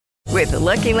With the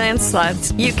Lucky Land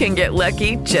Slots, you can get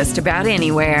lucky just about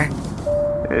anywhere.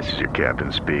 This is your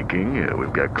captain speaking.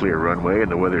 We've got clear runway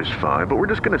and the weather's fine, but we're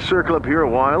just going to circle up here a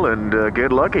while and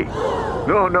get lucky.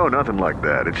 No, nothing like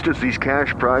that. It's just these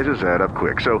cash prizes add up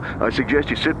quick. So I suggest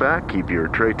you sit back, keep your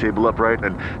tray table upright,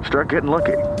 and start getting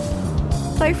lucky.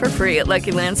 Play for free at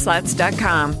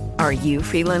LuckyLandSlots.com. Are you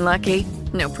feeling lucky?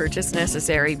 No purchase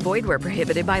necessary. Void where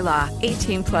prohibited by law.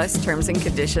 18 plus terms and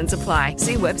conditions apply.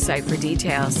 See website for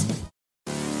details.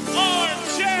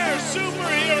 Armchair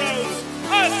Superheroes,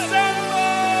 assemble!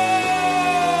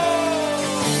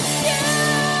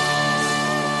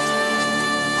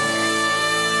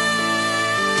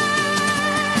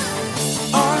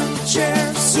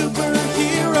 Armchair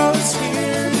Superheroes,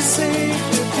 here to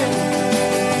save the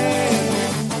day.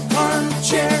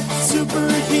 Armchair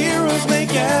Superheroes,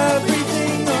 make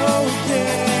everything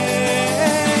okay.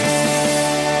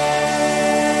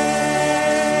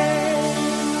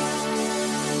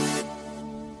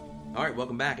 All right,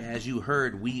 welcome back. As you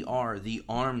heard, we are the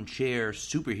Armchair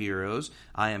Superheroes.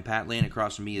 I am Pat Lane.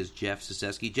 Across from me is Jeff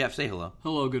Saseski. Jeff, say hello.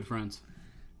 Hello, good friends.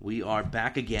 We are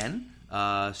back again,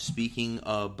 speaking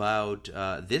about,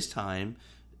 this time,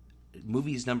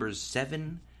 movies numbers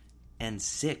 7 and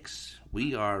 6.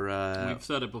 We are... We've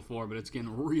said it before, but it's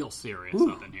getting real serious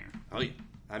up in here. Oh, yeah.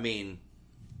 I mean,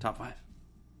 top 5.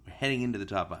 We're heading into the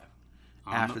top 5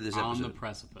 after this episode. On the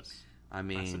precipice. I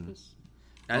mean... Precipice?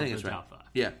 I think Of it's the right. top 5.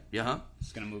 Yeah, huh?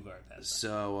 It's going to move right past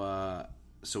So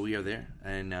we are there,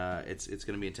 and it's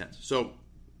going to be intense. So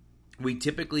we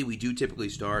do typically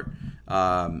start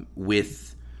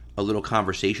with a little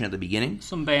conversation at the beginning.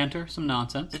 Some banter, some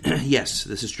nonsense. Yes,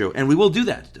 this is true, and we will do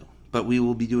that still. But we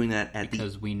will be doing that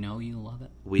because we know you love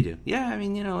it. We do. Yeah, I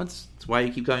mean, it's why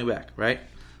you keep coming back, right?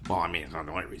 Well, I mean, it's not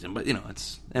the only reason, but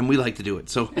and we like to do it.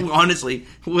 So honestly,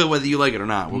 whether you like it or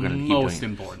not, we're going to keep doing it. Most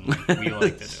importantly, we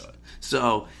like to do it.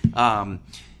 So,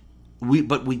 we're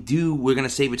going to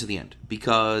save it to the end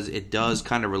because it does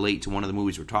kind of relate to one of the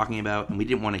movies we're talking about, and we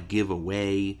didn't want to give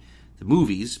away the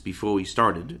movies before we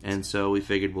started, and so we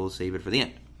figured we'll save it for the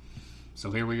end. So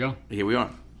here we go. Here we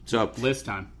are. So list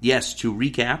time. Yes, to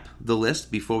recap the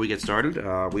list before we get started,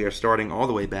 we are starting all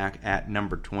the way back at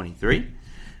number 23.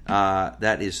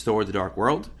 That is Thor: The Dark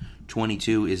World.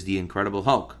 22 is The Incredible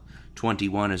Hulk.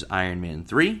 21 is Iron Man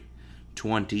 3.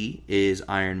 20 is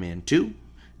Iron Man 2.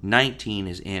 19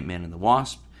 is Ant-Man and the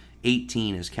Wasp.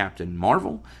 18 is Captain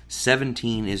Marvel.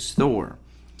 17 is Thor.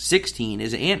 16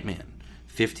 is Ant-Man.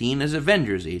 15 is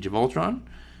Avengers: Age of Ultron.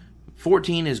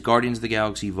 14 is Guardians of the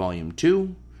Galaxy Volume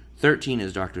 2. 13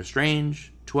 is Doctor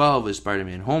Strange. 12 is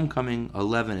Spider-Man Homecoming.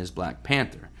 11 is Black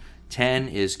Panther. 10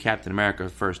 is Captain America: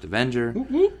 First Avenger.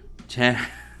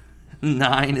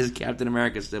 9 is Captain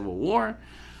America: Civil War.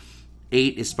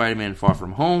 8 is Spider-Man Far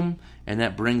From Home. And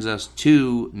that brings us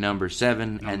to number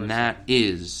 7, that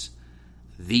is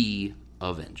The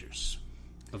Avengers.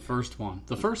 The first one.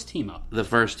 The first team up. The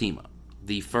first team up.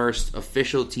 The first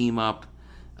official team up.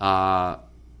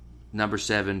 Number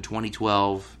 7,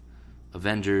 2012,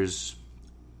 Avengers.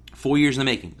 4 years in the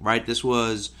making, right? This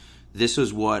was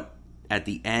what, at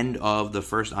the end of the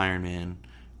first Iron Man,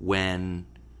 when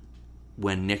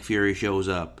Nick Fury shows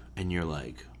up, and you're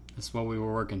like... That's what we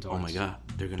were working towards. Oh my god,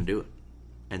 they're going to do it.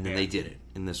 And then they did it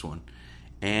in this one.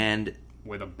 And...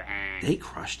 with a bang. They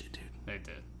crushed it, dude. They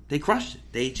did. They crushed it.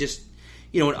 They just...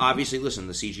 obviously, listen,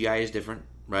 the CGI is different,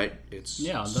 right? It's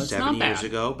 7 years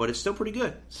ago, but it's still pretty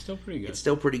good. It's still pretty good. It's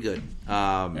still pretty good.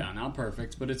 Not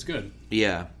perfect, but it's good.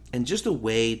 Yeah. And just the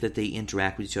way that they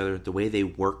interact with each other, the way they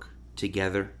work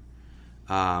together,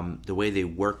 the way they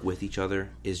work with each other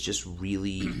is just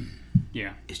really...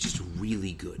 yeah. It's just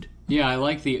really good. Yeah, I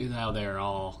like how they're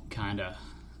all kind of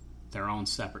their own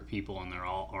separate people, and they're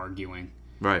all arguing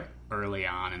early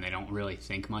on, and they don't really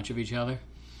think much of each other.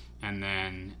 And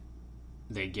then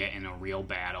they get in a real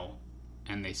battle,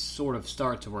 and they sort of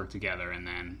start to work together, and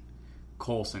then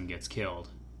Coulson gets killed.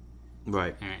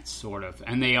 Right. And it's sort of...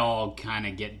 and they all kind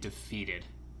of get defeated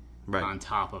on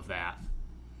top of that.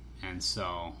 And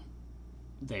so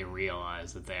they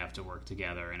realize that they have to work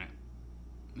together, and it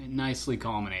nicely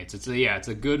culminates. It's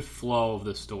a good flow of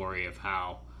the story of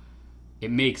how it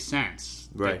makes sense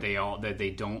that they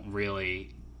don't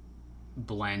really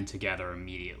blend together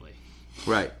immediately.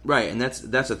 Right, and that's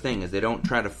the thing, is they don't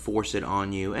try to force it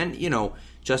on you. And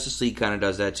Justice League kind of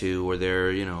does that too, where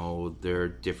they're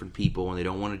different people and they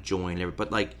don't want to join.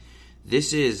 But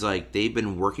this is they've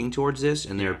been working towards this,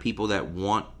 and there are people that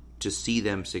want to see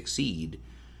them succeed,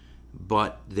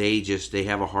 but they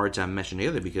have a hard time meshing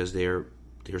together because they're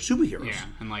superheroes. Yeah,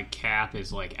 and Cap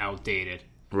is outdated.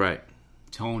 Right.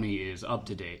 Tony is up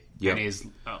to date. Yep. And is,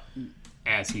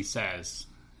 as he says,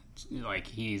 like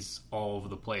he's all over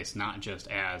the place, not just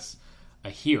as a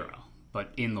hero,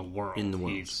 but in the world.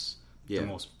 He's the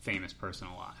most famous person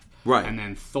alive. Right. And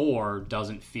then Thor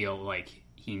doesn't feel like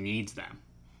he needs them.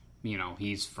 You know,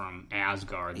 he's from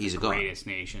Asgard, the greatest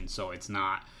nation, so it's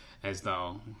not as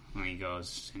though when he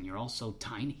goes, and you're all so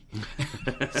tiny.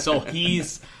 So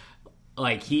he's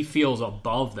like, he feels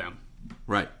above them.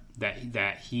 Right.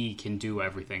 That he can do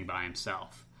everything by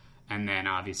himself. And then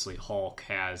obviously Hulk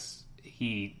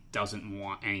he doesn't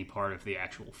want any part of the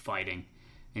actual fighting.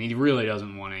 And he really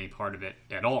doesn't want any part of it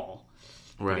at all.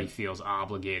 Right. But he feels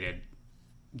obligated,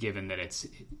 given that it's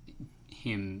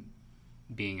him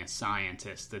being a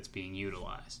scientist that's being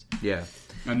utilized. Yeah.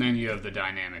 And then you have the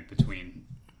dynamic between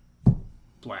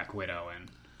Black Widow and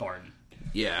Barton.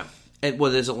 Yeah. And, well,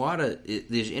 there's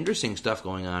there's interesting stuff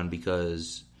going on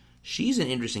because she's an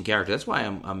interesting character. That's why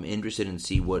I'm interested in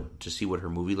see what her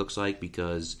movie looks like,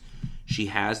 because she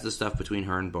has the stuff between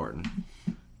her and Barton,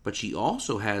 but she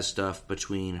also has stuff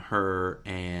between her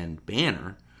and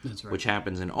Banner, that's right, which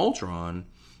happens in Ultron.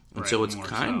 And so it's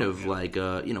kind of like,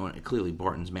 clearly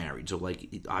Barton's married, so like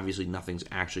obviously nothing's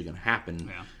actually going to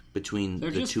happen between the two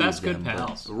of them. They're just best good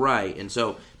pals, right? And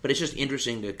so, but it's just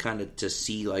interesting to kind of to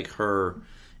see like her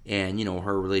and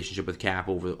her relationship with Cap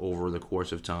over the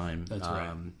course of time. That's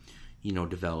right.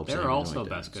 Develops. They're also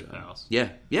best good pals. Yeah,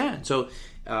 yeah. And so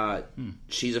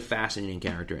she's a fascinating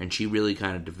character, and she really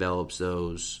kind of develops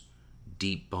those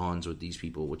deep bonds with these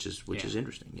people, which is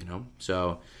interesting.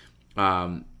 So.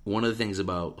 One of the things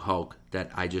about Hulk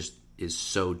that I just is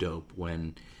so dope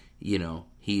when,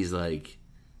 he's like,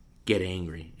 get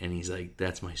angry. And he's like,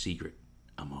 that's my secret.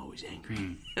 I'm always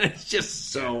angry. It's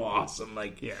just so awesome.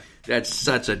 Like, that's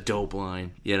such a dope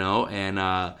line,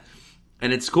 and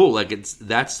it's cool. Like, it's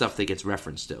that stuff that gets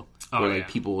referenced to. Where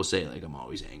people will say, like, I'm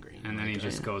always angry. And then he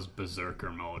just goes berserker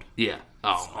mode. Yeah.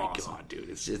 Oh, my awesome. God, dude.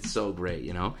 It's so great,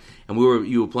 And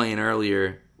you were playing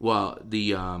earlier, well,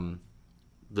 the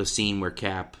scene where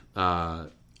Cap, gives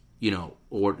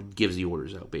the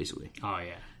orders out, basically. Oh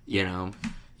yeah,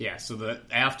 Yeah. So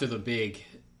after the big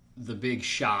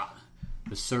shot,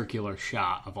 the circular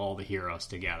shot of all the heroes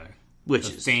together, which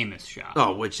is famous shot.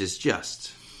 Oh, which is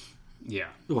just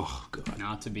Oh God,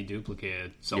 not to be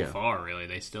duplicated so far. Really,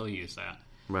 they still use that.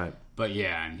 Right. But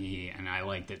and I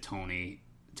like that Tony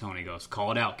goes,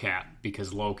 call it out, Cap,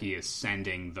 because Loki is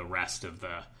sending the rest of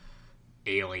the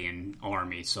alien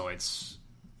army, so it's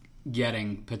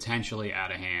getting potentially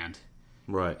out of hand.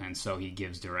 Right. And so he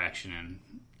gives direction, and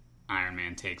Iron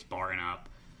Man takes Barton up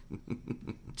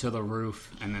to the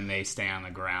roof, and then they stay on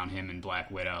the ground, him and Black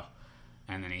Widow,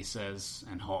 and then he says,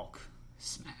 and Hulk,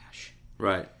 smash.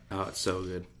 Right. Oh, it's so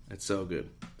good. It's so good.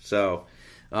 So,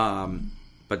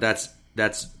 but that's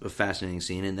a fascinating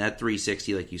scene, and that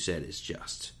 360, like you said, is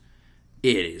just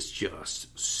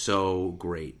so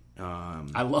great.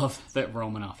 I love that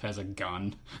Romanoff has a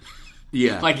gun.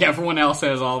 Yeah. Like everyone else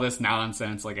has all this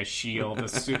nonsense, like a shield,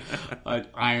 an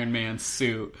Iron Man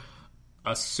suit,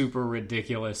 a super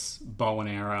ridiculous bow and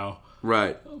arrow.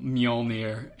 Right.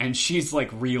 Mjolnir. And she's like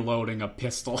reloading a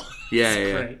pistol. Yeah,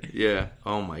 great. Yeah.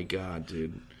 Oh my God,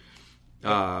 dude.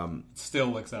 Still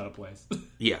looks out of place.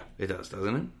 Yeah, it does,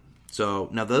 doesn't it? So,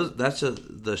 now that's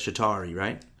the Chitauri,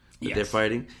 right? That they're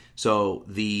fighting. So,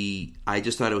 I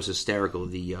just thought it was hysterical,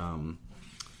 the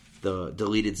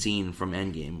deleted scene from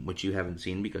Endgame, which you haven't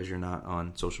seen because you're not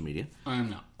on social media. I am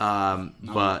not.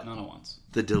 But not once.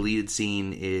 The deleted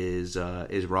scene is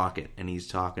Rocket, and he's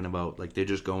talking about, like, they're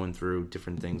just going through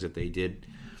different things that they did,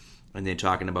 and they're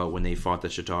talking about when they fought the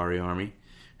Chitauri army,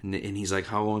 and he's like,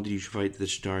 "How long did you fight the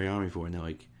Chitauri army for?" And they're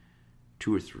like,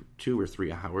 2 or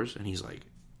 3 hours, and he's like,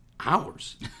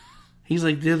 "Hours?" He's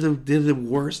like, "They're the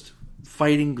worst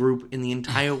fighting group in the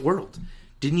entire world.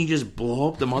 Didn't you just blow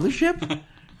up the mothership?"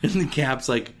 And the Cap's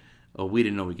like, "Oh, we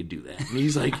didn't know we could do that." And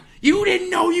he's like, "You didn't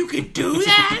know you could do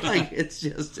that?" Like, it's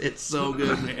so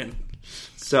good, man.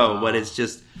 So, but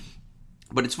it's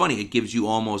funny. It gives you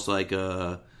almost like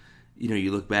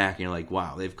you look back and you're like,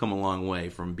 wow, they've come a long way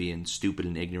from being stupid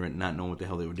and ignorant and not knowing what the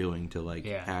hell they were doing to like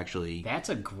actually. That's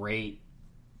a great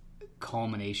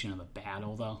culmination of the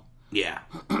battle, though. Yeah.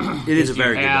 It is a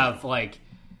very good battle.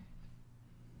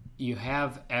 You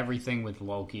have everything with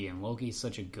Loki, and Loki's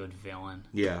such a good villain.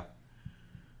 Yeah.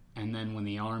 And then when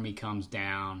the army comes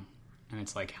down, and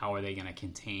it's like, how are they going to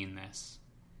contain this?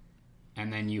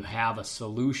 And then you have a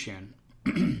solution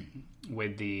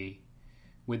with the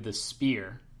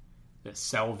spear, the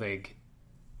Selvig.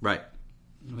 Right.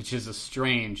 Which is a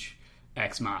strange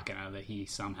ex machina that he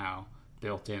somehow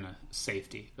built in a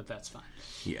safety, but that's fine.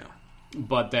 Yeah.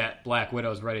 But that Black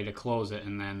Widow's ready to close it,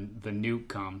 and then the nuke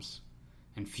comes.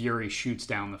 and Fury shoots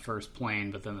down the first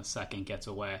plane, but then the second gets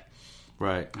away.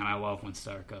 Right. And I love when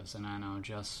Stark goes, and I know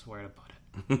just where to put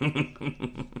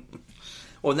it.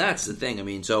 Well, that's the thing. I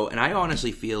mean, and I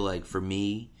honestly feel like for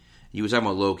me, you were talking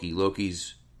about Loki.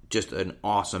 Loki's just an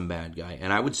awesome bad guy.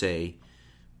 And I would say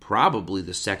probably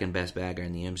the second best bad guy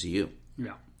in the MCU.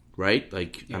 Yeah. Right?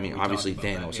 Like, I mean, obviously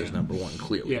Thanos is number one,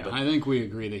 clearly. Yeah, but I think we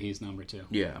agree that he's number 2.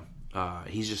 Yeah.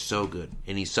 He's just so good.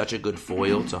 And he's such a good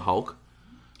foil to Hulk.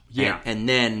 Yeah. And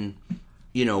then,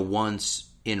 once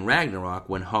in Ragnarok,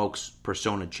 when Hulk's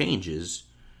persona changes,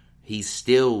 he's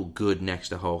still good next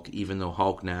to Hulk, even though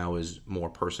Hulk now is more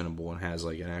personable and has,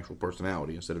 like, an actual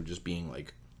personality instead of just being,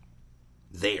 like,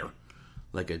 there.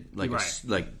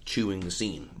 Like chewing the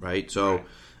scene, right? So,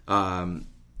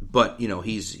 but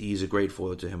he's a great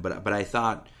foil to him. But I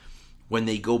thought when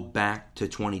they go back to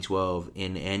 2012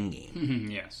 in Endgame,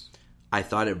 yes, I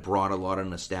thought it brought a lot of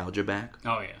nostalgia back.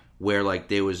 Oh yeah, where like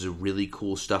there was really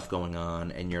cool stuff going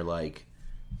on, and you're like,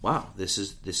 wow, this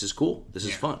is cool, this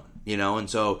is fun, And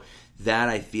so that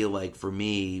I feel like for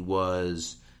me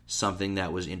was something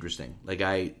that was interesting.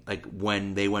 Like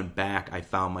when they went back, I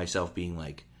found myself being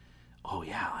like, oh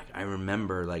yeah, like I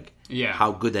remember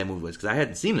how good that movie was because I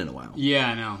hadn't seen it in a while. Yeah,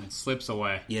 I know it slips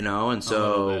away. And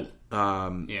so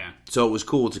so it was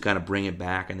cool to kind of bring it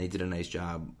back, and they did a nice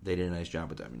job. They did a nice job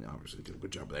with that. I mean, obviously they did a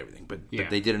good job with everything, but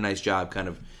they did a nice job kind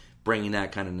of bringing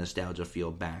that kind of nostalgia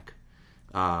feel back.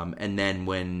 And then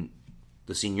when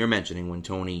the scene you're mentioning, when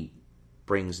Tony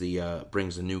brings the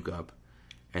nuke up,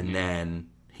 and then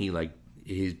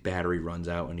his battery runs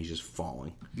out and he's just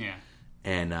falling. Yeah.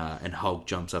 And Hulk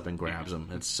jumps up and grabs him.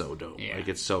 It's so dope. Yeah. Like,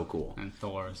 it's so cool. And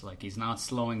Thor's like, he's not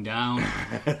slowing down.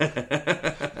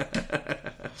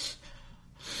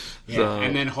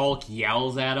 And then Hulk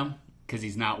yells at him because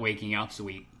he's not waking up, so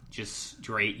he just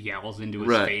straight yells into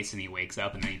his face, and he wakes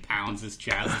up, and then he pounds his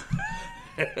chest.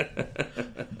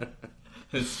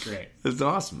 It's great. It's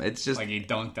awesome. It's just like he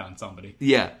dunked on somebody.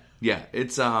 Yeah.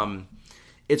 It's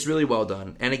really well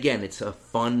done. And again, it's a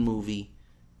fun movie.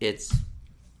 It's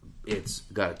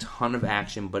got a ton of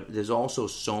action, but there's also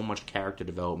so much character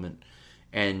development.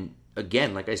 And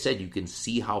again, like I said, you can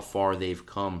see how far they've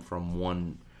come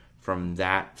from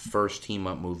that first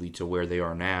team-up movie to where they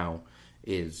are now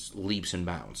is leaps and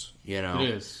bounds, It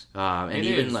is.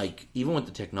 Even with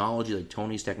the technology, like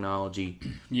Tony's technology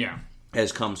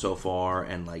has come so far,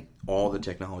 and like all the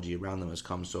technology around them has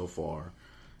come so far.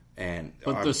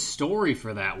 But the story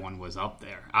for that one was up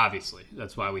there. Obviously,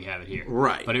 that's why we have it here.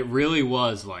 Right. But it really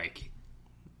was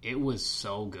it was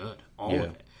so good. All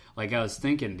of it. Like I was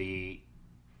thinking, we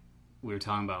were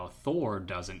talking about Thor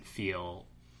doesn't feel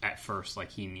at first like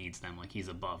he needs them, like he's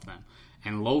above them.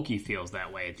 And Loki feels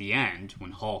that way at the end when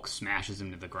Hulk smashes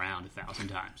him to the ground 1,000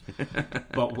 times.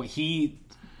 But what he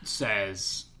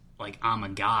says, like, I'm a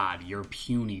god, you're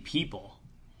puny people.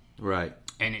 Right.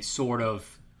 And it sort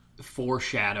of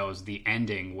foreshadows the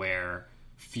ending where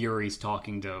Fury's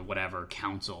talking to whatever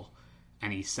council,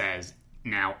 and he says,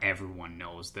 now everyone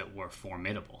knows that we're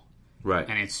formidable. Right.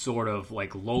 And it's sort of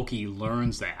like Loki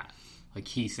learns that. Like,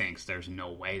 he thinks there's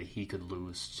no way that he could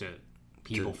lose to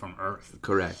people from Earth.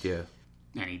 Correct, yeah.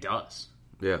 And he does.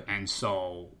 Yeah. And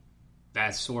so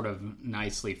that sort of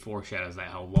nicely foreshadows that,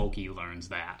 how Loki learns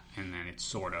that, and then it's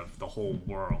sort of the whole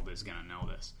world is going to know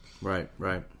this. Right.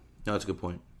 No, that's a good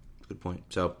point.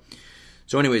 So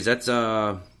anyways, that's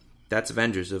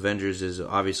Avengers. Avengers is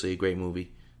obviously a great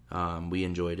movie. We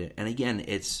enjoyed it. And again,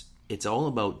 it's all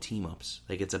about team-ups.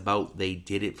 Like, it's about they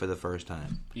did it for the first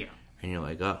time. Yeah. And you're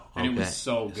like, oh, okay. And it was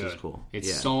so good. This is cool.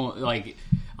 It's so, like,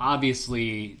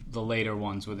 obviously the later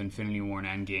ones with Infinity War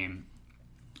and Endgame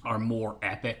are more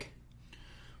epic.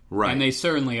 Right. And they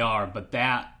certainly are, but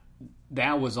that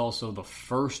was also the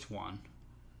first one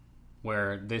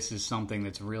where this is something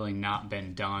that's really not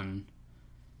been done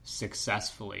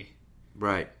successfully.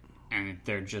 Right. And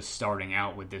they're just starting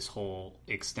out with this whole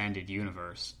extended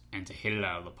universe, and to hit it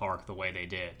out of the park the way they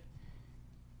did,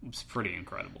 it's pretty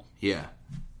incredible. Yeah.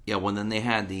 Yeah, well, then they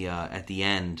had the, at the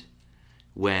end,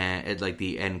 when, at like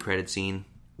the end credit scene,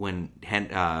 when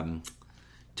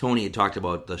Tony had talked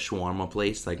about the shawarma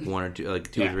place, like one or two,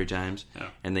 like two or three times,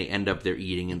 and they end up there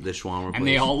eating in the shawarma place. And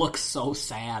they all look so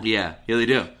sad. Yeah, they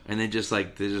do. And they're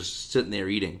just sitting there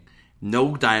eating.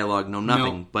 No dialogue, no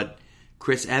nothing. No. But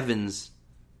Chris Evans,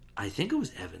 I think it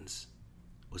was Evans.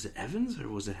 Was it Evans or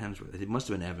was it Hemsworth? It must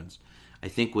have been Evans. I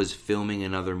think was filming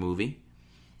another movie,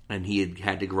 and he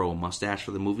had to grow a mustache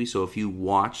for the movie. So if you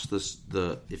watch the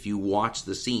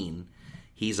scene,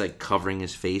 he's like covering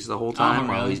his face the whole time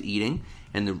while he's eating,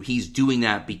 and he's doing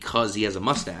that because he has a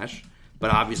mustache.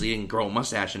 But obviously, he didn't grow a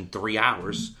mustache in 3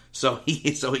 hours, so he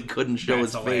couldn't show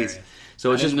his face.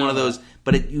 So it's just one of those.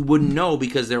 But you wouldn't know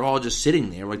because they're all just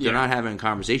sitting there. Like they're not having a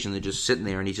conversation. They're just sitting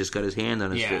there, and he's just got his hand on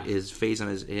his face on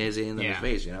his hand on his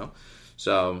face. You know.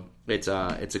 So it's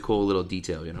a cool little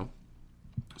detail. You know.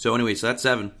 So anyway, so that's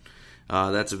 7.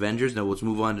 That's Avengers. Now let's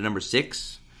move on to number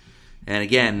 6. And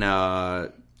again,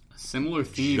 similar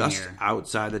theme just here.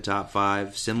 Outside the top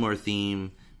 5, similar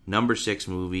theme. Number 6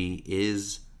 movie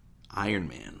is Iron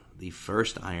Man. The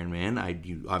first Iron Man.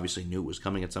 You obviously knew it was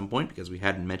coming at some point because we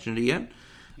hadn't mentioned it yet.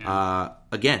 Yeah.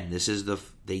 Again, this is the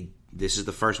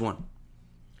first one,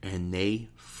 and they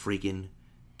freaking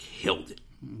killed it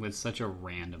with such a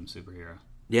random superhero.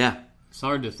 Yeah, it's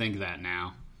hard to think that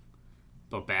now,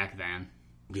 but back then,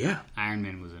 Iron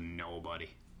Man was a nobody.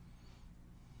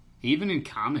 Even in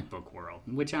comic book world,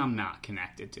 which I'm not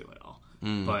connected to at all,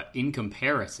 but in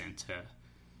comparison to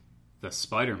the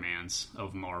Spider-Mans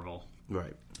of Marvel,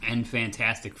 right, and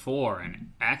Fantastic Four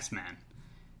and X-Men,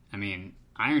 I mean,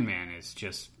 Iron Man is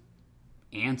just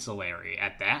ancillary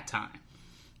at that time.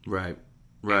 Right.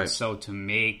 And so to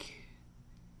make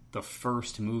the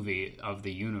first movie of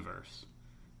the universe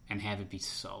and have it be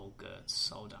so good, it's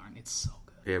so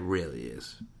good. It really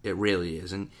is.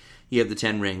 And you have the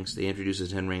 10 rings. They introduce the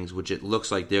 10 rings, which it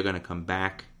looks like they're going to come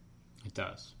back. It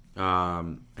does.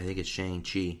 I think it's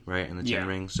Shang-Chi, right? And the 10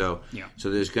 rings. So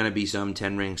there's going to be some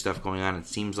 10 ring stuff going on, it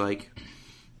seems like.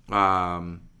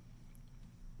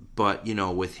 But, you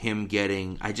know, with him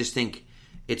getting... I just think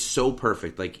it's so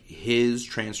perfect. Like, his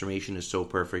transformation is so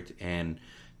perfect. And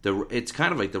it's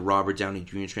kind of like the Robert Downey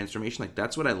Jr. transformation. Like,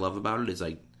 that's what I love about it is,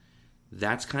 like,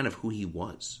 that's kind of who he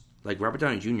was. Like, Robert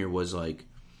Downey Jr. was, like,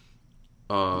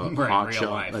 hot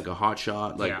shot, like a hot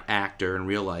shot, like, actor in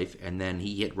real life. And then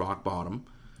he hit rock bottom.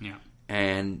 Yeah.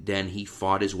 And then he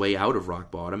fought his way out of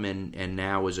rock bottom and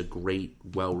now is a great,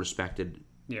 well-respected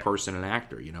person and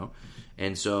actor, you know?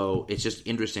 And so it's just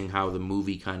interesting how the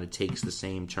movie kind of takes the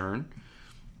same turn.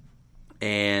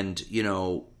 And, you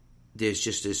know,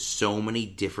 there's so many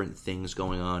different things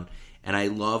going on. And I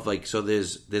love, like, so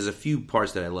there's a few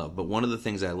parts that I love. But one of the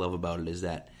things that I love about it is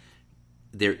that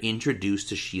they're introduced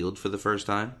to S.H.I.E.L.D. for the first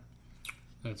time.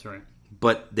 That's right.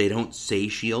 But they don't say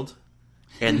S.H.I.E.L.D.,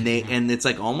 and it's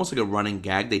like almost like a running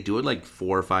gag. They do it like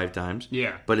 4 or 5 times.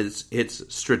 Yeah. But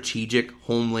it's Strategic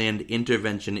Homeland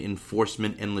Intervention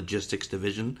Enforcement and Logistics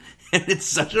Division, and it's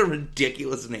such a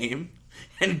ridiculous name.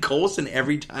 And Coulson,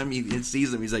 every time he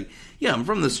sees them, he's like, "Yeah, I'm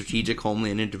from the Strategic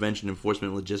Homeland Intervention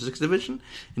Enforcement and Logistics Division."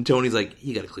 And Tony's like,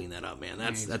 "You got to clean that up, man.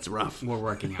 That's rough. We're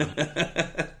working on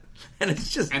it." And it's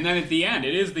just, and then at the end,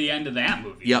 it is the end of that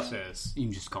movie. Yep. It says you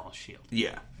can just call it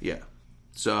S.H.I.E.L.D. Yeah.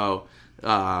 So,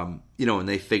 you know, and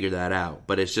they figure that out.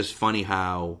 But it's just funny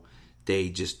how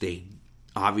they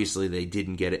obviously they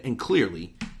didn't get it. And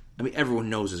clearly, I mean, everyone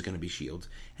knows it's going to be S.H.I.E.L.D.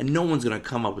 And no one's going to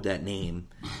come up with that name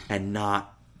and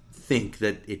not think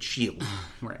that it's S.H.I.E.L.D.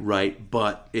 right?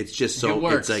 But it's just so,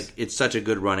 it's like, it's such a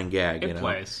good running gag, you know?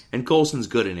 Plays. And Coulson's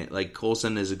good in it. Like,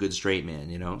 Coulson is a good straight man,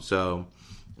 you know? So,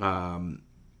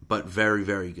 but very,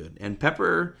 very good. And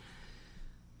Pepper...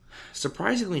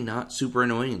 surprisingly not super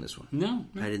annoying in this one. No.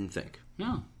 I didn't think.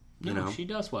 No, you know? She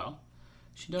does well.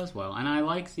 And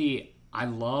I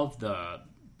love the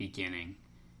beginning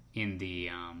in the,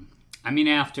 I mean,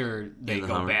 after they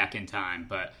go back in time,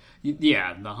 but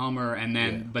yeah, the Hummer, and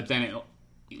then, but then it,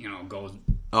 you know, goes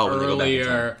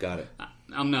earlier. Got it.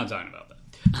 I'm not talking about that.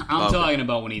 I'm talking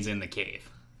about when he's in the cave.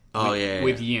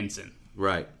 With Yinsen.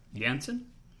 Right. Yinsen?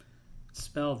 It's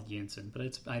spelled Yinsen,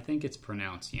 but I think it's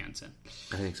pronounced Jensen.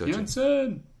 I think so too.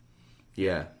 Jensen!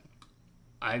 Yeah.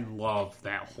 I love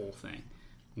that whole thing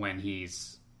when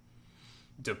he's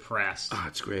depressed. Oh,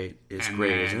 it's great. It's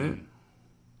great, isn't it?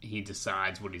 He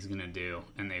decides what he's going to do,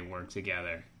 and they work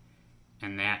together.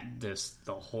 And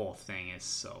the whole thing is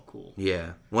so cool.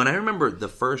 Yeah. When I remember the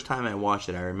first time I watched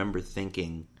it, I remember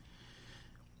thinking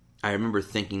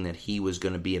that he was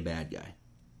going to be a bad guy.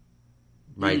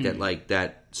 Right?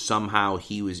 That somehow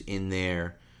he was in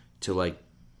there to, like,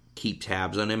 keep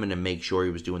tabs on him and to make sure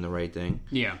he was doing the right thing.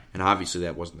 Yeah. And obviously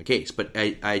that wasn't the case. But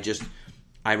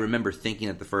I remember thinking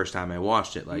that the first time I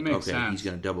watched it, like, okay, sense. He's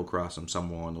going to double cross him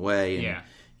somewhere along the way. And,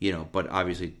 you know, but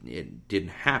obviously it didn't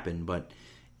happen. But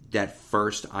that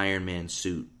first Iron Man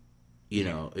suit, you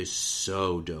know, is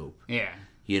so dope. Yeah.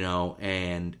 You know,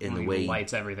 and the way he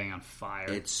lights everything on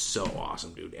fire. It's so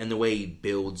awesome, dude. And the way he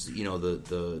builds, you know,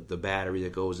 the battery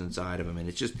that goes inside of him, and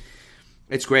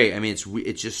it's great. I mean,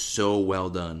 it's just so well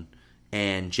done.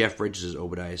 And Jeff Bridges'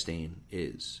 Obadiah Stane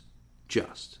is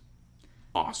just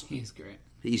awesome. He's great.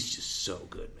 He's just so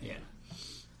good, man.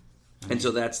 Yeah. And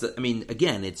so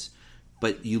again,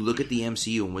 but you look at the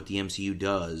MCU and what the MCU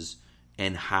does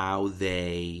and how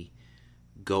they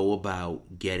go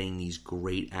about getting these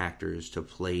great actors to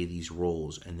play these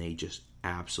roles, and they just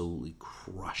absolutely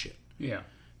crush it. Yeah.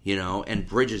 You know, and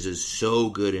Bridges is so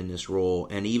good in this role,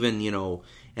 and even, you know,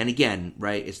 and again,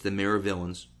 right, it's the mirror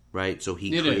villains, right? So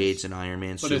he creates an Iron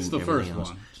Man suit. But it's the and first else.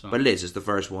 one. So. But it's the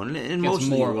first one, and most of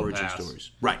the origin stories.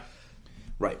 Right.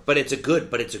 But it's a good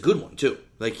one too.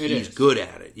 Like, he's good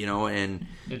at it, you know, and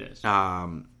it is.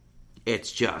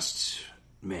 It's just,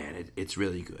 man, it's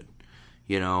really good.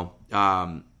 You know,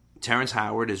 Terrence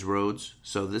Howard is Rhodes,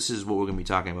 so this is what we're going to be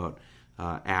talking about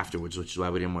afterwards, which is why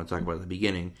we didn't want to talk about it at the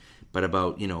beginning, but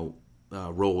about, you know,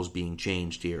 roles being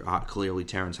changed here. Clearly,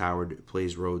 Terrence Howard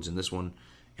plays Rhodes in this one,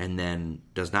 and then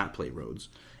does not play Rhodes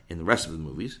in the rest of the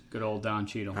movies. Good old Don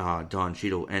Cheadle. Don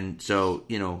Cheadle. And so,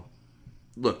 you know,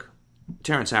 look,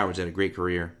 Terrence Howard's had a great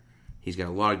career. He's got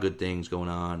a lot of good things going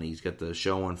on. He's got the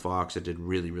show on Fox that did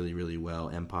really, really, really well,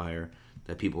 Empire,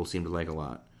 that people seem to like a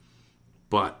lot.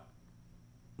 But,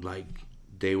 like,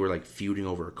 they were, like, feuding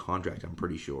over a contract, I'm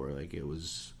pretty sure. Like, it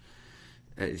was...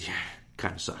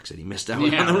 kind of sucks that he missed out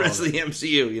on the rest of the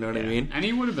MCU, you know what I mean? And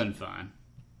he would have been fine.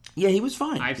 Yeah, he was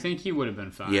fine. I think he would have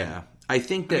been fine. Yeah. I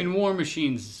think that... I mean, War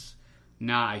Machine's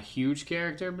not a huge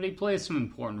character, but he plays some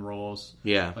important roles.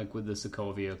 Yeah. Like with the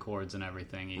Sokovia Accords and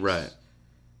everything. He's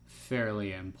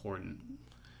fairly important.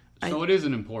 So it is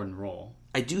an important role.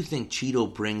 I do think Cheadle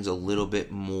brings a little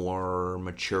bit more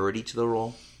maturity to the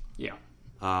role.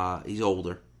 Yeah. He's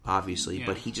older, obviously,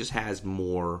 but he just has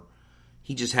more...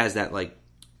 He just has that, like...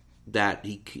 That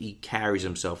he carries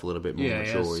himself a little bit more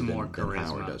maturely than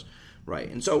Howard does. Right.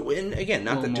 And so, and again,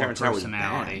 not that Terrence Howard's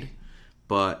bad,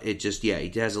 but it just, he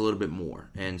has a little bit more.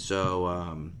 And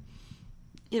so,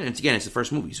 you know, it's the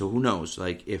first movie, so who knows?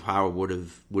 Like, if Howard would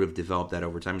have developed that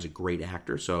over time. He's a great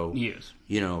actor, so... He is.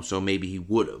 You know, so maybe he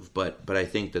would have. But I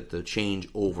think that the change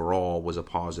overall was a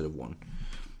positive one.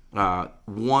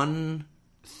 One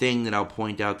thing that I'll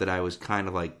point out that I was kind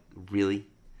of like, really...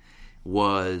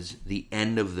 was the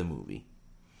end of the movie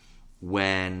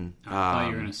when... I thought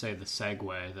you were going to say the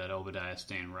segue that Obadiah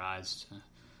Stane rides to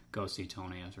go see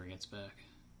Tony after he gets back.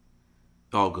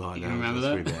 Oh God, you remember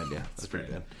that? Pretty bad. Yeah, that's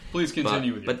pretty bad. Please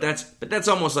continue with your... But that's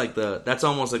almost like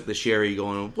the Sherry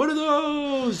going, "What are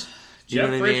those?"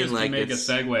 Jeff Bridges can make a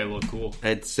segue look cool.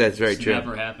 That's very true. It's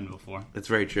never happened before. That's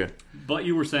very true. But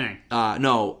you were saying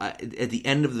no. At the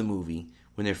end of the movie,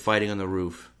 when they're fighting on the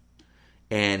roof.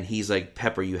 And he's like,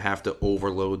 "Pepper, you have to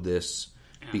overload this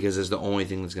because it's the only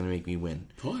thing that's going to make me win."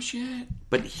 Push it.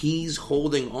 But he's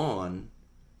holding on.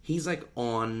 He's like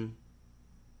on...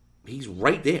 He's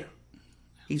right there.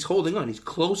 He's holding on. He's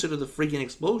closer to the freaking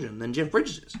explosion than Jeff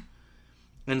Bridges is.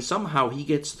 And somehow he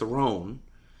gets thrown,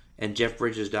 and Jeff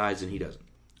Bridges dies and he doesn't.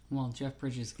 Well, Jeff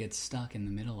Bridges gets stuck in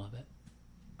the middle of it.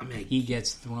 I mean, he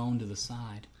gets thrown to the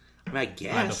side. I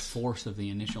guess. By the force of the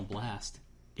initial blast.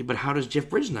 Yeah, but how does Jeff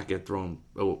Bridges not get thrown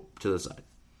to the side?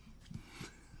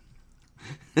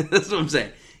 That's what I'm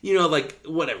saying. You know, like,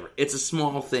 whatever. It's a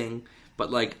small thing,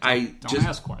 but, like, Don't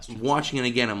ask questions. Watching it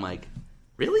again, I'm like,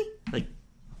 really? Like,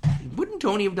 wouldn't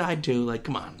Tony have died too? Like,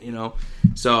 come on, you know?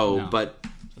 So, no. But...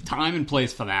 Time and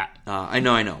place for that. I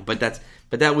know. But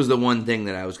that was the one thing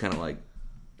that I was kind of like,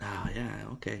 yeah,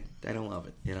 okay. I don't love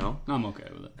it, you know? I'm okay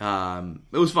with it.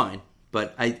 It was fine.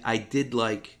 But I did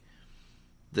like...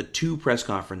 The two press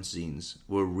conference scenes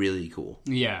were really cool.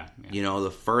 Yeah. You know, the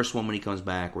first one when he comes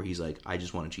back where he's like, "I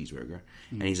just want a cheeseburger."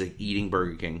 And he's like eating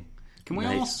Burger King. Can we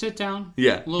all sit down?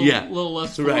 Yeah. A little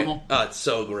less formal. Right. Oh, it's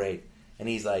so great. And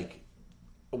he's like,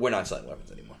 "We're not selling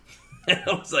weapons anymore." And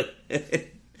I was like,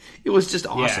 it was just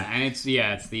awesome. Yeah, and it's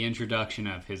the introduction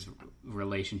of his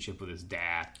relationship with his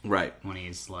dad. Right. When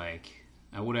he's like,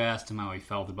 I would have asked him how he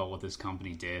felt about what this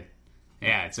company did.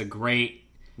 Yeah, it's a great...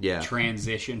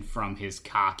 transition from his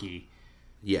cocky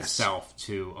self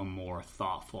to a more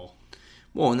thoughtful.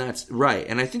 Well, and that's right.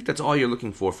 And I think that's all you're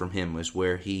looking for from him is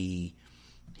where he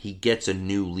gets a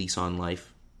new lease on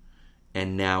life.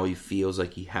 And now he feels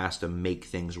like he has to make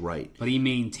things right. But he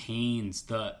maintains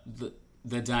the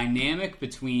dynamic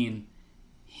between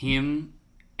him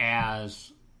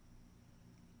as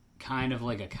kind of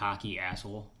like a cocky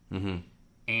asshole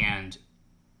and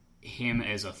him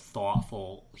as a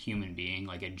thoughtful human being,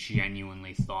 like a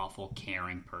genuinely thoughtful,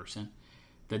 caring person.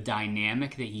 The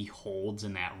dynamic that he holds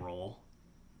in that role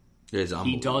is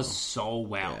unbelievable. He does so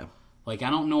well. Yeah. Like,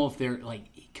 I don't know if they're like,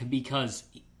 because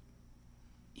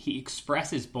he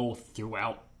expresses both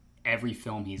throughout every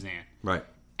film he's in. Right.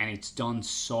 And it's done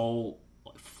so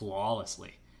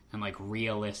flawlessly and like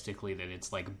realistically that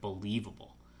it's like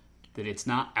believable. That it's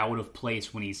not out of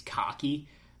place when he's cocky,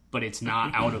 but it's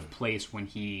not out of place when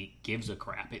he gives a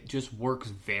crap. It just works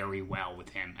very well with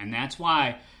him. And that's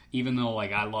why, even though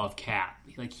like I love Cap,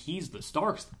 like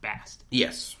Stark's the best.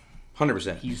 Yes.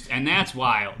 100%. And that's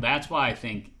why I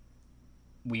think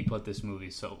we put this movie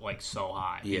so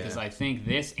high. Yeah. Because I think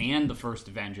this and the first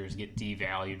Avengers get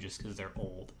devalued just because they're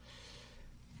old.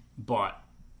 But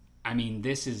I mean,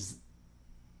 this is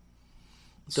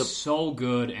so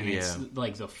good, and it's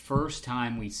like the first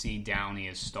time we see Downey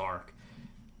as Stark,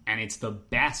 and it's the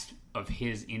best of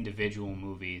his individual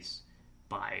movies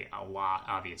by a lot,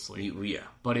 obviously. Yeah.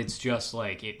 But it's just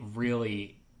like it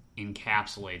really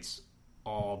encapsulates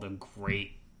all the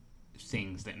great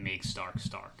things that make Stark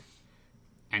Stark.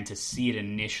 And to see it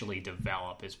initially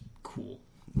develop is cool.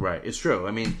 Right, it's true.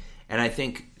 I mean, and I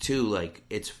think too, like,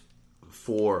 it's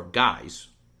for guys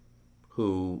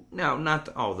who now not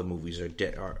all the movies are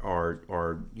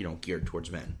geared towards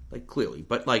men, like clearly,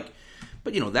 but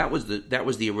that was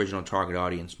the original target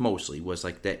audience mostly was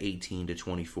like the 18 to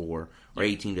 24 or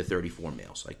 18 to 34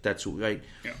 males, like that's right.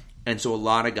 Yeah. And so a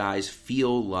lot of guys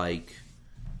feel like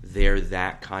they're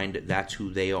that's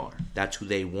who they are, that's who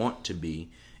they want to be,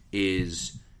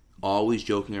 is always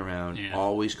joking around,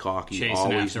 always cocky, chasing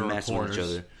always messing with each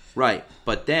other. Right,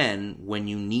 but then when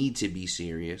you need to be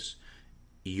serious,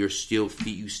 you still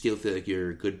feel like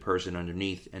you're a good person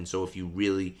underneath, and so if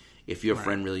your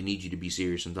friend really needs you to be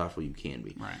serious and thoughtful, you can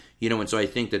be. Right. And so I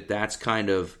think that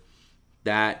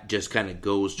that just kind of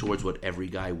goes towards what every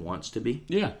guy wants to be.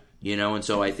 Yeah. And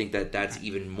so I think that that's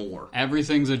even more.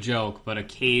 Everything's a joke, but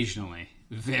occasionally,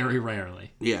 very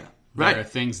rarely. Yeah. Right. There are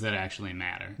things that actually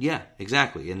matter. Yeah,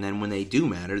 exactly. And then when they do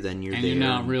matter, then you're there. And you're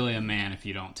not really a man if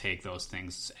you don't take those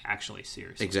things actually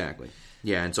seriously. Exactly.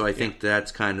 Yeah, and so I think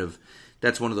that's one of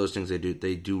those things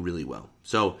they do really well.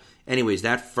 So, anyways,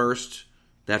 that first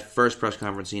press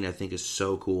conference scene I think is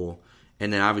so cool.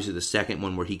 And then obviously the second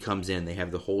one where he comes in, they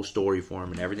have the whole story for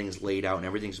him and everything's laid out and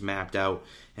everything's mapped out,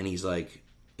 and he's like,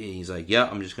 yeah,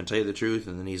 I'm just going to tell you the truth,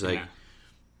 and then he's like,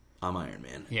 I'm Iron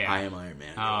Man. Yeah. I am Iron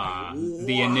Man. Like,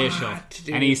 the initial.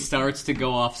 Dude. And he starts to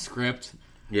go off script.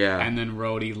 Yeah. And then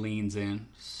Rhodey leans in.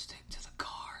 Stick to the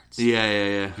cards. Yeah.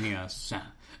 And he goes,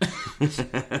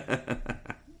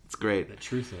 it's great. The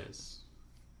truth is,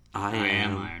 I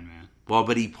am Iron Man. Well,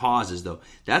 but he pauses, though.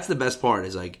 That's the best part,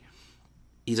 is like,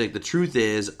 he's like, the truth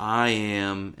is, I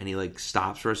am, and he like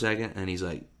stops for a second, and he's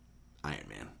like, Iron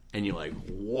Man. And you're like,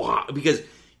 what? Because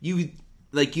you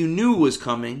knew it was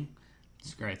coming.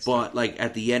 It's great stuff. But like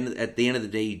at the end of the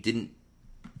day, you didn't.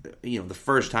 The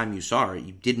first time you saw it,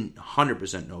 you didn't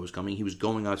 100% know it was coming. He was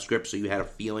going off script, so you had a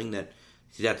feeling that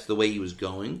that's the way he was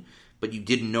going, but you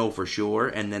didn't know for sure.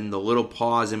 And then the little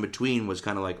pause in between was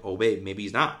kind of like, oh, babe, maybe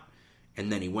he's not.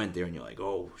 And then he went there, and you're like,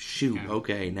 oh, shoot,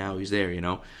 okay, now he's there,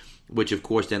 Which, of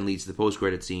course, then leads to the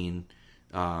post-credit scene,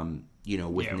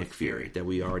 with Nick Fury that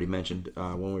we already mentioned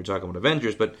when we were talking about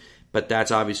Avengers. But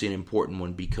that's obviously an important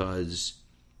one because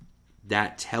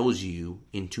that tells you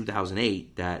in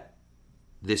 2008 that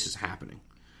this is happening,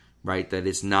 right? That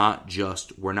it's not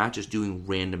just, we're not just doing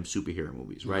random superhero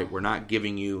movies, right? No. We're not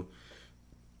giving you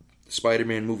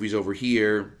Spider-Man movies over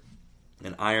here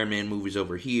and Iron Man movies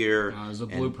over here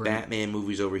and Batman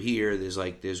movies over here.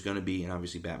 There's going to be, and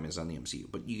obviously Batman's on the MCU,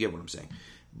 but you get what I'm saying.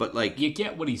 But like, you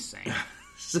get what he's saying.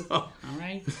 So, all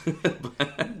right.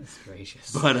 That's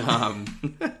gracious.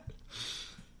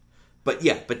 But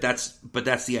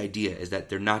that's the idea, is that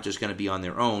they're not just going to be on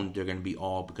their own. They're going to be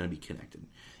connected.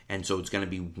 And so it's going to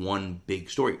be one big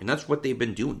story. And that's what they've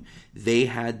been doing. They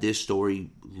had this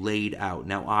story laid out.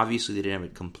 Now, obviously, they didn't have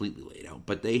it completely laid out,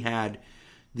 but they had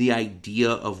the idea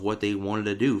of what they wanted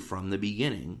to do from the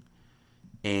beginning.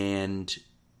 And,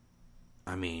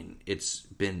 I mean, it's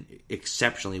been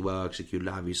exceptionally well executed.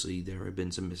 Obviously, there have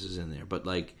been some misses in there. But,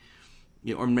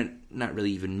 or not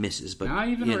really even misses. But not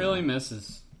even really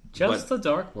misses. Just the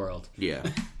Dark World. Yeah.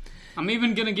 I'm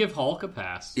even going to give Hulk a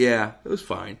pass. Yeah, it was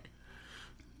fine.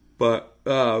 But,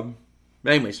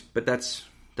 anyways, but that's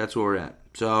where we're at.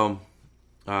 So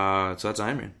that's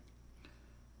Iron Man.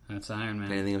 That's Iron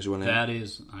Man. Anything else you want to add? That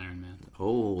is Iron Man.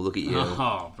 Oh, look at you.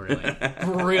 Oh,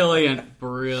 brilliant.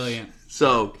 Brilliant.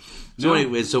 So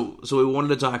anyways, so we wanted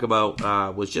to talk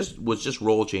about was just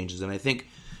role changes. And I think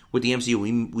with the MCU,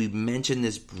 we mentioned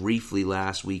this briefly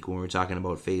last week when we were talking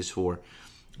about Phase 4.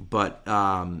 But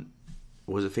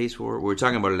was it Phase 4? We were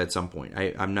talking about it at some point.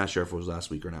 I'm not sure if it was last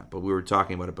week or not, but we were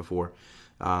talking about it before,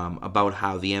 about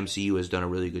how the MCU has done a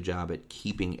really good job at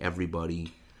keeping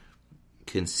everybody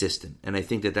consistent. And I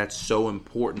think that that's so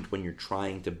important when you're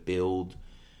trying to build,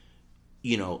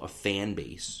 a fan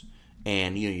base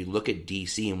And, you look at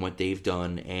DC and what they've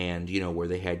done, and, where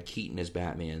they had Keaton as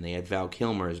Batman, they had Val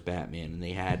Kilmer as Batman, and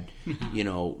they had,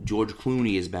 George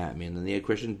Clooney as Batman, and they had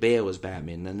Christian Bale as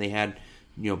Batman, and then they had,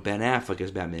 Ben Affleck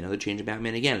as Batman, now they're changing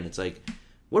Batman again, and it's like,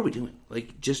 what are we doing?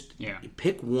 Like, just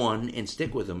pick one and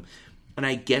stick with them. And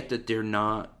I get that they're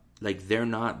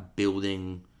not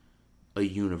building a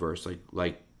universe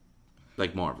like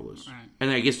Marvel is. Right.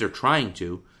 And I guess they're trying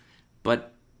to,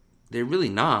 but they're really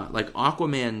not. Like,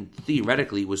 Aquaman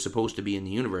theoretically was supposed to be in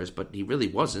the universe, but he really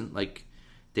wasn't. Like,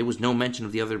 there was no mention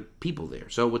of the other people there.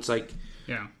 So it's like,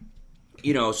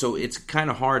 so it's kind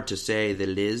of hard to say that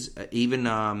it is. Even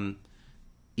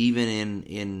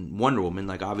in Wonder Woman,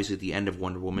 like, obviously at the end of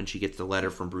Wonder Woman, she gets the letter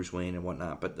from Bruce Wayne and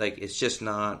whatnot. But, like, it's just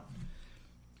not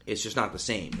the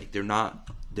same. Like, they're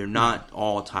not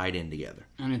all tied in together.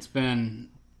 And it's been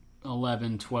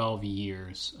 11, 12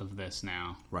 years of this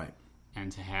now. Right. And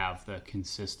to have the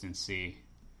consistency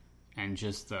and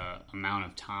just the amount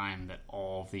of time that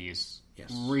all these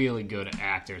really good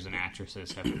actors and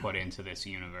actresses have put into this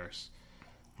universe.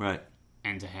 Right.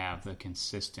 And to have the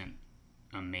consistent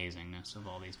amazingness of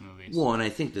all these movies. Well, and I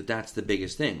think that's the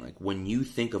biggest thing. Like, when you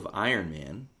think of Iron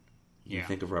Man, you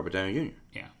think of Robert Downey Jr.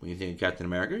 Yeah. When you think of Captain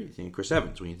America, you think of Chris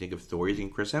Evans. When you think of Thor, you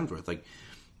think of Chris Hemsworth. Like,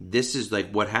 this is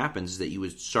like what happens is that you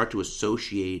would start to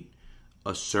associate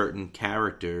a certain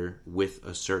character with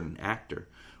a certain actor.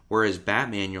 Whereas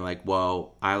Batman, you're like,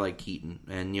 well, I like Keaton.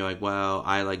 And you're like, well,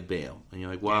 I like Bale. And you're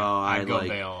like, well, I go like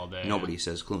Bale all day. Nobody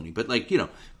says Clooney. But, like,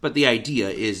 but the idea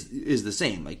is the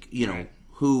same. Like,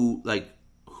 who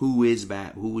is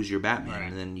your Batman? Right.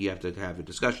 And then you have to have a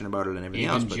discussion about it and everything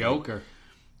else. Even Joker.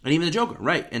 And even the Joker,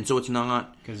 right. And so it's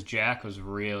not... Because Jack was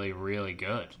really, really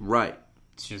good. Right.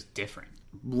 It's just different.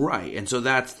 Right. And so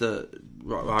that's the...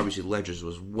 Obviously, Ledger's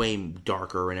was way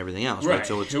darker and everything else, right?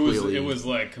 So it's it was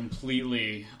like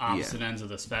completely opposite ends of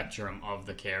the spectrum of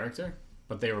the character,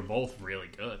 but they were both really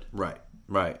good. Right.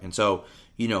 Right. And so,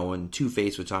 and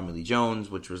Two-Face with Tommy Lee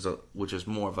Jones, which was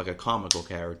more of like a comical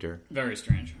character. Very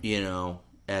strange.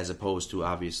 As opposed to,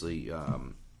 obviously...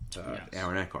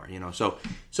 Aaron Eckhart,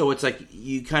 So it's like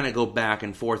you kind of go back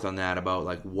and forth on that about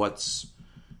like what's,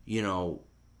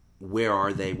 where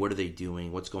are they? What are they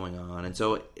doing? What's going on? And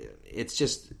so it's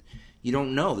just, you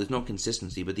don't know. There's no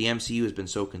consistency. But the MCU has been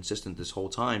so consistent this whole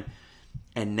time.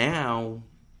 And now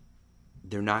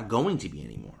they're not going to be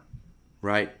anymore,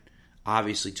 right?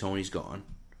 Obviously, Tony's gone.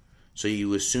 So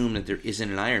you assume that there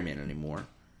isn't an Iron Man anymore.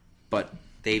 But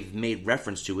they've made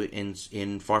reference to it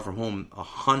in Far From Home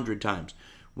 100 times.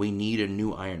 We need a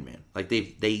new Iron Man. Like,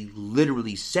 they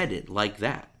literally said it like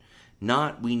that.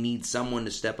 Not, we need someone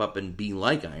to step up and be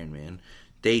like Iron Man.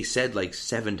 They said like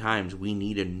 7 times, we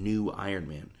need a new Iron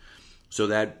Man. So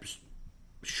that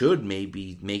should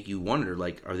maybe make you wonder,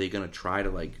 like, are they going to try to,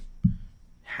 like,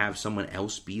 have someone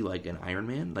else be like an Iron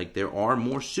Man? Like, there are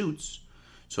more suits.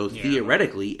 So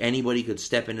theoretically, anybody could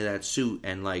step into that suit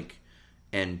and, like,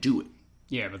 and do it.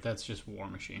 Yeah, but that's just War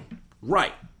Machine.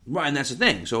 Right, and that's the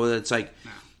thing. So it's like,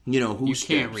 who you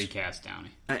can't recast Downey,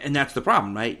 and that's the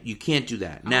problem, right? You can't do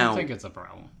that. I don't think it's a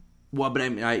problem. Well, but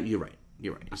you're right.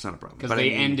 It's not a problem because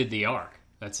they ended the arc.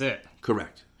 That's it.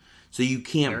 Correct. So you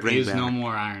can't there bring is back no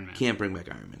more Iron Man. Can't bring back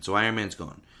Iron Man. So Iron Man's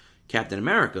gone. Captain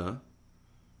America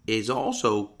is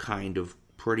also kind of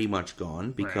pretty much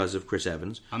gone because of Chris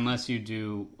Evans. Unless you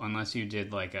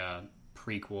did like a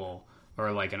prequel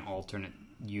or like an alternate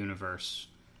universe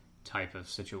type of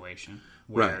situation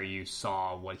where you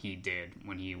saw what he did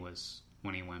when he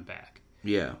went back.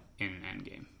 Yeah. In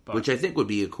Endgame. Which I think would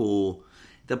be a cool...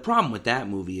 The problem with that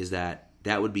movie is that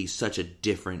would be such a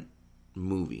different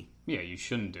movie. Yeah, you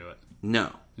shouldn't do it.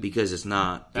 No, because it's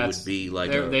not. It would be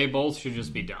like they both should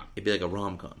just be done. It'd be like a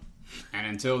rom-com. And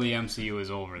until the MCU is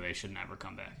over, they should never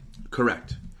come back.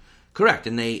 Correct.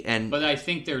 But I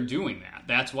think they're doing that.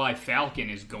 That's why Falcon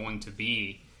is going to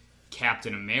be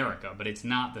Captain America, but it's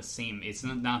not the same. It's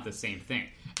not the same thing,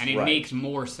 and it makes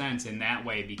more sense in that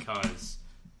way because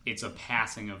it's a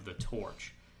passing of the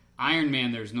torch. Iron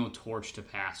Man, there's no torch to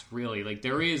pass, really. Like,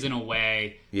 there is in a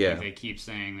way. Yeah. Like they keep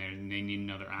saying they need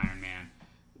another Iron Man.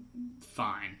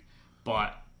 Fine,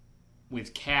 but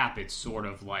with Cap, it's sort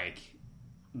of like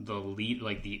the lead,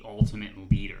 like the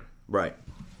ultimate leader. Right.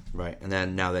 And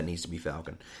then now that needs to be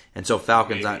Falcon, and so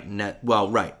Falcon's not net. Well,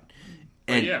 right.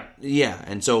 And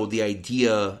and so the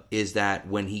idea is that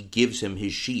when he gives him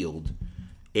his shield,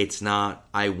 it's not,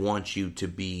 I want you to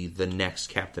be the next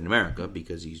Captain America,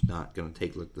 because he's not going to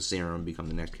take the serum and become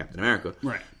the next Captain America.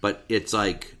 Right. But it's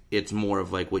like, it's more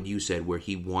of like what you said, where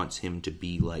he wants him to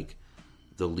be like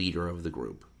the leader of the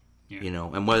group. Yeah.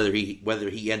 And whether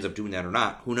he ends up doing that or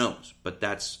not, who knows? But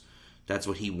that's That's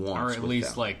what he wants. Or at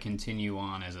least, like, continue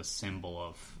on as a symbol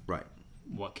of right.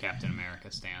 what Captain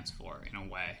America stands for, in a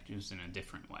way, just in a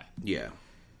different way. Yeah.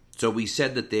 So we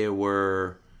said that there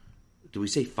were... Did we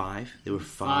say 5? There were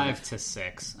 5. 5 to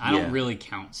 6. I don't really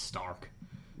count Stark.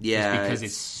 Yeah. Just because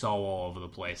it's so all over the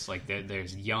place. Like,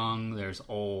 there's young, there's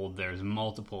old, there's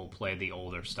multiple play the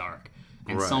older Stark.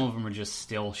 And some of them are just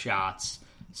still shots.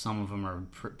 Some of them are,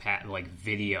 like,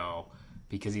 video...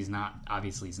 Because he's not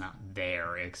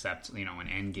there, except, in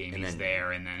Endgame he's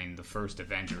there, and then in the first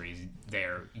Avenger he's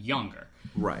there younger.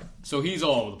 Right. So he's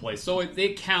all over the place. So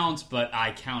it counts, but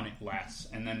I count it less.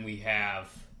 And then we have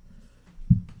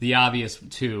the obvious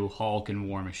 2, Hulk and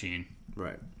War Machine.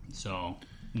 Right. So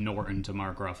Norton to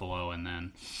Mark Ruffalo, and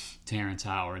then Terrence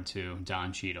Howard to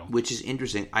Don Cheadle. Which is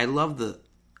interesting.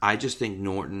 I just think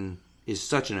Norton is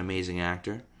such an amazing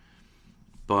actor,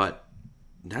 but...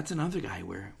 That's another guy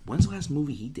when's the last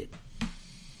movie he did?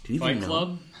 Do you Fight even know?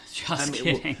 Club? Just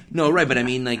kidding. No, right, but I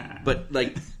mean,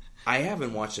 I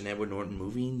haven't watched an Edward Norton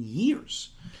movie in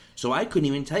years. So I couldn't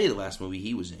even tell you the last movie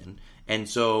he was in. And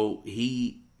so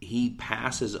he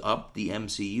passes up the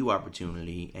MCU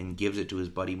opportunity and gives it to his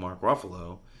buddy Mark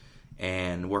Ruffalo,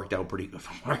 and worked out pretty good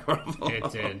for Mark Ruffalo.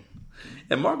 It did.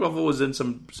 And Mark Ruffalo was in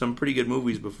some pretty good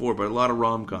movies before, but a lot of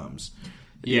rom-coms.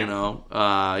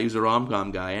 Yeah. He was a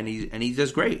rom-com guy, and he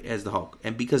does great as the Hulk.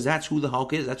 And because that's who the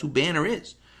Hulk is, that's who Banner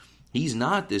is. He's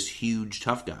not this huge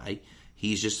tough guy.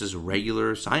 He's just this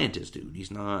regular scientist dude. He's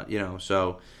not,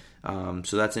 so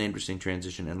that's an interesting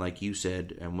transition. And like you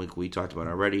said, and we talked about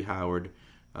already, Howard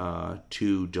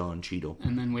to Don Cheadle.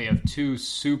 And then we have 2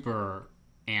 super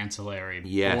ancillary,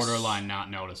 borderline not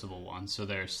noticeable ones. So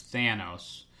there's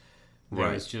Thanos.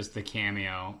 There's just the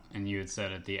cameo, and you had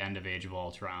said at the end of Age of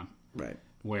Ultron. Right.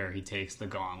 Where he takes the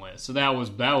gauntlet. So that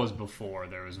was before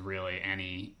there was really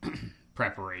any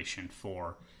preparation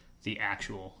for the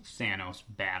actual Thanos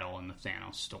battle and the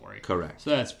Thanos story. Correct.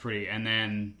 So that's pretty. And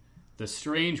then the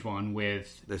strange one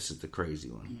with... This is the crazy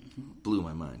one. Blew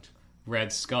my mind.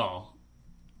 Red Skull.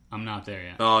 I'm not there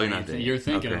yet. Oh, you're not there yet. You're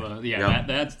thinking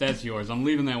of... that's yours. I'm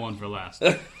leaving that one for last.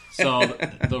 So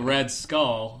the Red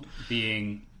Skull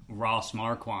being Ross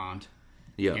Marquand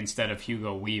instead of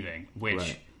Hugo Weaving, which...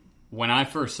 Right. When I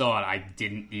first saw it, I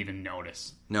didn't even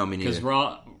notice. No, me neither.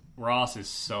 Because Ross is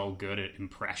so good at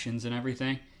impressions and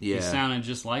everything. Yeah. He sounded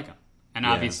just like him. And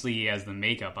obviously he has the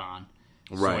makeup on.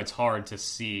 So it's hard to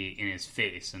see in his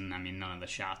face. And, I mean, none of the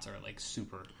shots are, like,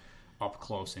 super up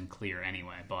close and clear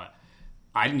anyway. But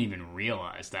I didn't even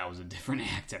realize that was a different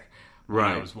actor when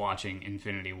I was watching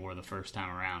Infinity War the first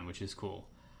time around, which is cool.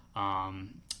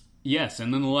 Yes,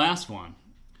 and then the last one.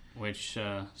 Which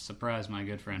surprised my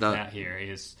good friend Pat here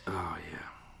is... Oh, yeah.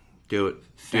 Do it.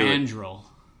 Fandral,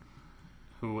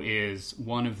 who is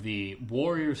one of the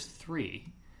Warriors 3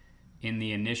 in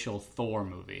the initial Thor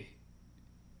movie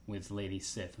with Lady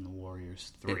Sif in the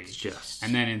Warriors 3. It's just...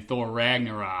 And then in Thor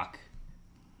Ragnarok,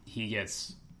 he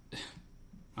gets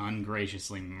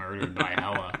ungraciously murdered by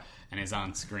Hela and is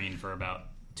on screen for about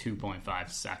 2.5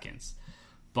 seconds.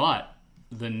 But...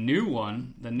 The new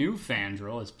one, the new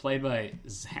Fandral, is played by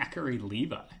Zachary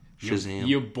Levi. Shazam.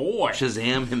 Your boy.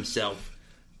 Shazam himself.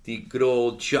 The good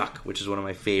old Chuck, which is one of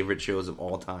my favorite shows of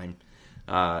all time,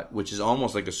 which is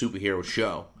almost like a superhero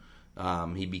show.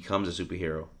 He becomes a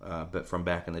superhero, but from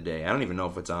back in the day. I don't even know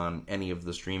if it's on any of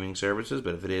the streaming services,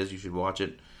 but if it is, you should watch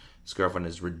it. His girlfriend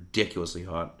is ridiculously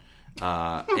hot.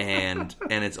 And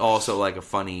it's also like a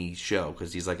funny show,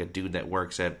 because he's like a dude that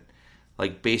works at...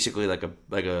 Like basically like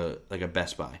a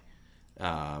Best Buy,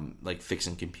 like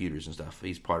fixing computers and stuff.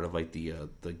 He's part of like the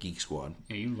Geek Squad.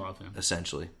 Yeah, you love him.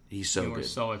 Essentially, he's so good. You were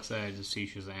so excited to see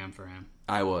Shazam for him.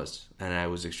 I was, and I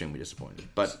was extremely disappointed.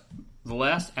 But the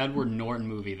last Edward Norton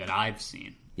movie that I've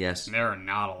seen, yes, there are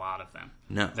not a lot of them.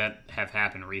 No, that have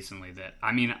happened recently. That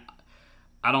I mean,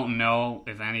 I don't know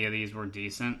if any of these were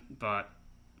decent, but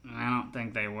I don't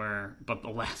think they were. But the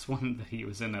last one that he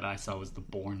was in that I saw was The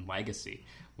Bourne Legacy.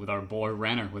 With our boy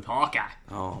Renner, with Hawkeye.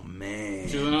 Oh, man.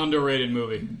 Which is an underrated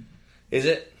movie. Is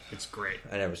it? It's great.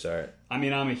 I never saw it. I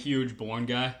mean, I'm a huge Bourne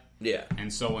guy. Yeah.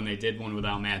 And so when they did one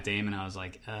without Matt Damon, I was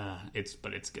like, it's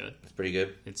good. It's pretty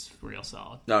good. It's real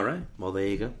solid. All right. Well, there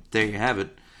you go. There you have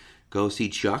it. Go see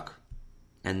Chuck,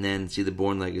 and then see The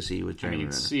Bourne Legacy with Jeremy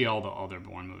Renner. See all the other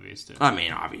Bourne movies, too. I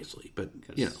mean, obviously. But,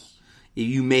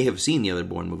 you may have seen the other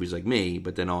Bourne movies like me,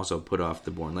 but then also put off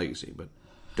The Bourne Legacy. But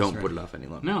don't put it off any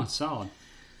longer. No, it's solid.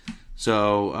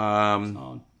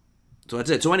 So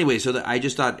that's it. So anyway, I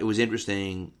just thought it was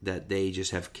interesting that they just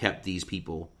have kept these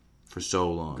people for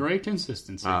so long. Great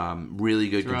consistency. Really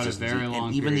good throughout consistency. A very long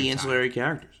and even period the ancillary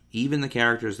characters. Even the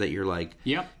characters that you're like,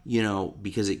 yep.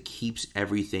 Because it keeps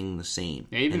everything the same.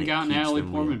 They even got Natalie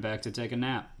Portman back to take a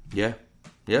nap. Yeah.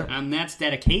 Yeah. And that's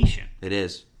dedication. It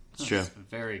is. It's true. It's a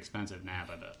very expensive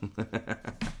nap, I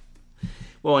bet.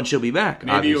 Well, and she'll be back.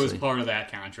 Maybe obviously. It was part of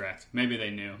that contract. Maybe they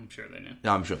knew. I'm sure they knew.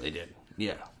 I'm sure they did.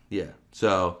 Yeah. Yeah.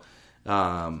 So...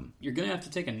 you're going to have to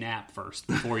take a nap first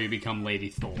before you become Lady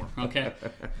Thor, okay?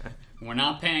 We're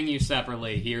not paying you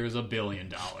separately. Here's $1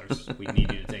 billion. We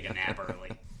need you to take a nap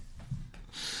early.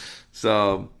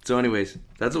 So anyways,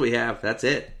 that's what we have. That's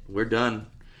it. We're done.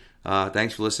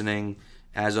 Thanks for listening.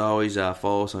 As always,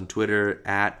 follow us on Twitter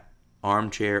at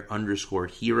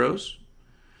armchair_heroes.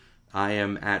 I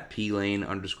am at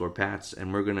plane_pats,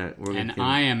 and we're gonna.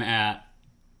 I am at.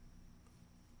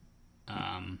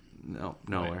 No,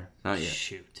 nowhere, not yet.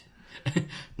 Shoot.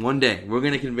 One day we're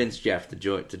gonna convince Jeff to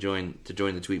join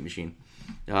the tweet machine.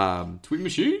 Tweet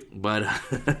machine. But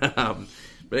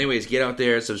anyways, get out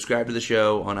there, subscribe to the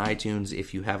show on iTunes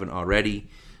if you haven't already,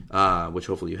 which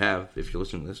hopefully you have if you're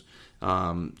listening to this.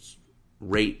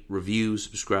 Rate, review,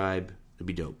 subscribe. It'd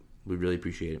be dope. We really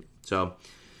appreciate it. So,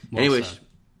 anyways,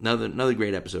 another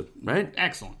great episode, right?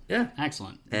 Excellent. Yeah,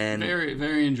 excellent. And very,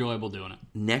 very enjoyable doing it.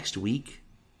 Next week,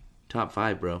 top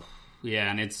 5, bro.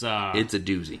 Yeah, and it's a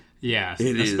doozy. Yeah,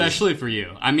 especially for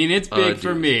you. I mean, it's big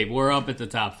for me. We're up at the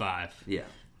top 5. Yeah,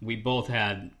 we both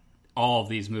had all of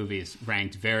these movies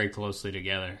ranked very closely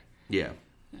together. Yeah,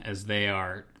 as they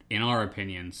are, in our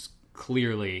opinions,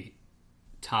 clearly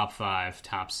top 5,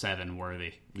 top 7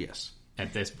 worthy. Yes,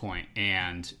 at this point,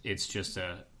 and it's just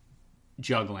a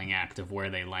juggling act of where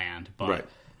they land. But right.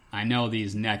 I know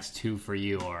these next 2 for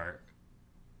you are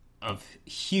of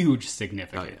huge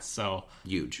significance. So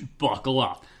huge. Buckle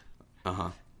up.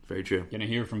 Very true. Gonna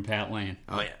hear from Pat Lane.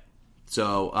 Oh yeah.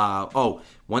 So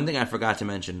one thing I forgot to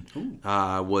mention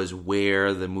was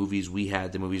where the movies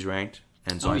ranked,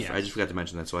 and so I just forgot to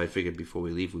mention that. So I figured before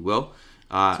we leave we will.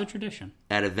 It's a tradition.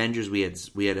 At Avengers, we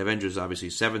had Avengers obviously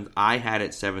 7th. I had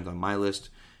it 7th on my list.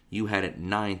 You had it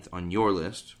 9th on your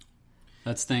list.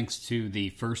 That's thanks to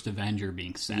the first Avenger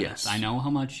being 7th. Yes. I know how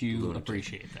much you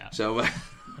appreciate that. So,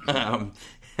 and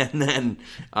then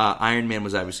Iron Man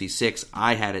was obviously 6th.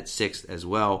 I had it 6th as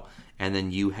well, and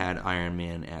then you had Iron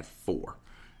Man at 4.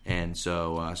 And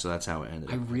so that's how it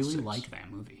ended. I really like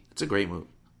that movie. It's a great movie.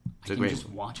 I can just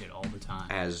watch it all the time,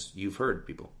 as you've heard,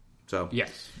 people. So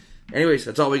yes. Anyways,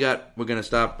 that's all we got. We're gonna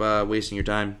stop wasting your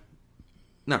time.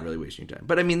 Not really wasting your time,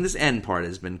 but I mean, this end part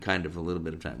has been kind of a little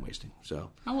bit of time wasting.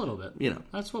 So a little bit,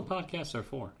 that's what podcasts are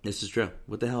for. This is true.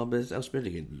 What the hell else do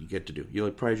you get to do? You're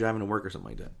probably driving to work or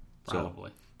something like that. Probably.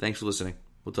 So, thanks for listening.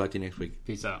 We'll talk to you next week.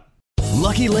 Peace out.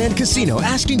 Lucky Land Casino,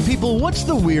 asking people, what's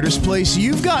the weirdest place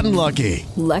you've gotten lucky?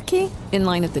 Lucky? In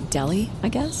line at the deli, I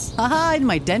guess? Aha, in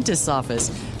my dentist's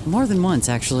office. More than once,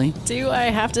 actually. Do I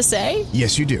have to say?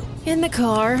 Yes, you do. In the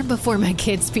car before my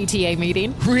kids' PTA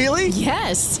meeting. Really?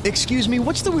 Yes. Excuse me,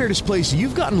 what's the weirdest place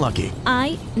you've gotten lucky?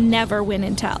 I never win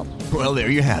and tell. Well, there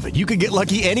you have it. You can get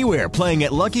lucky anywhere, playing at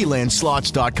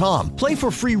LuckyLandSlots.com. Play for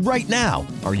free right now.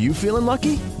 Are you feeling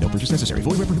lucky? No purchase necessary.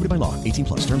 Void where prohibited by law.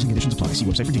 18+. Terms and conditions apply. See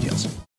website for details.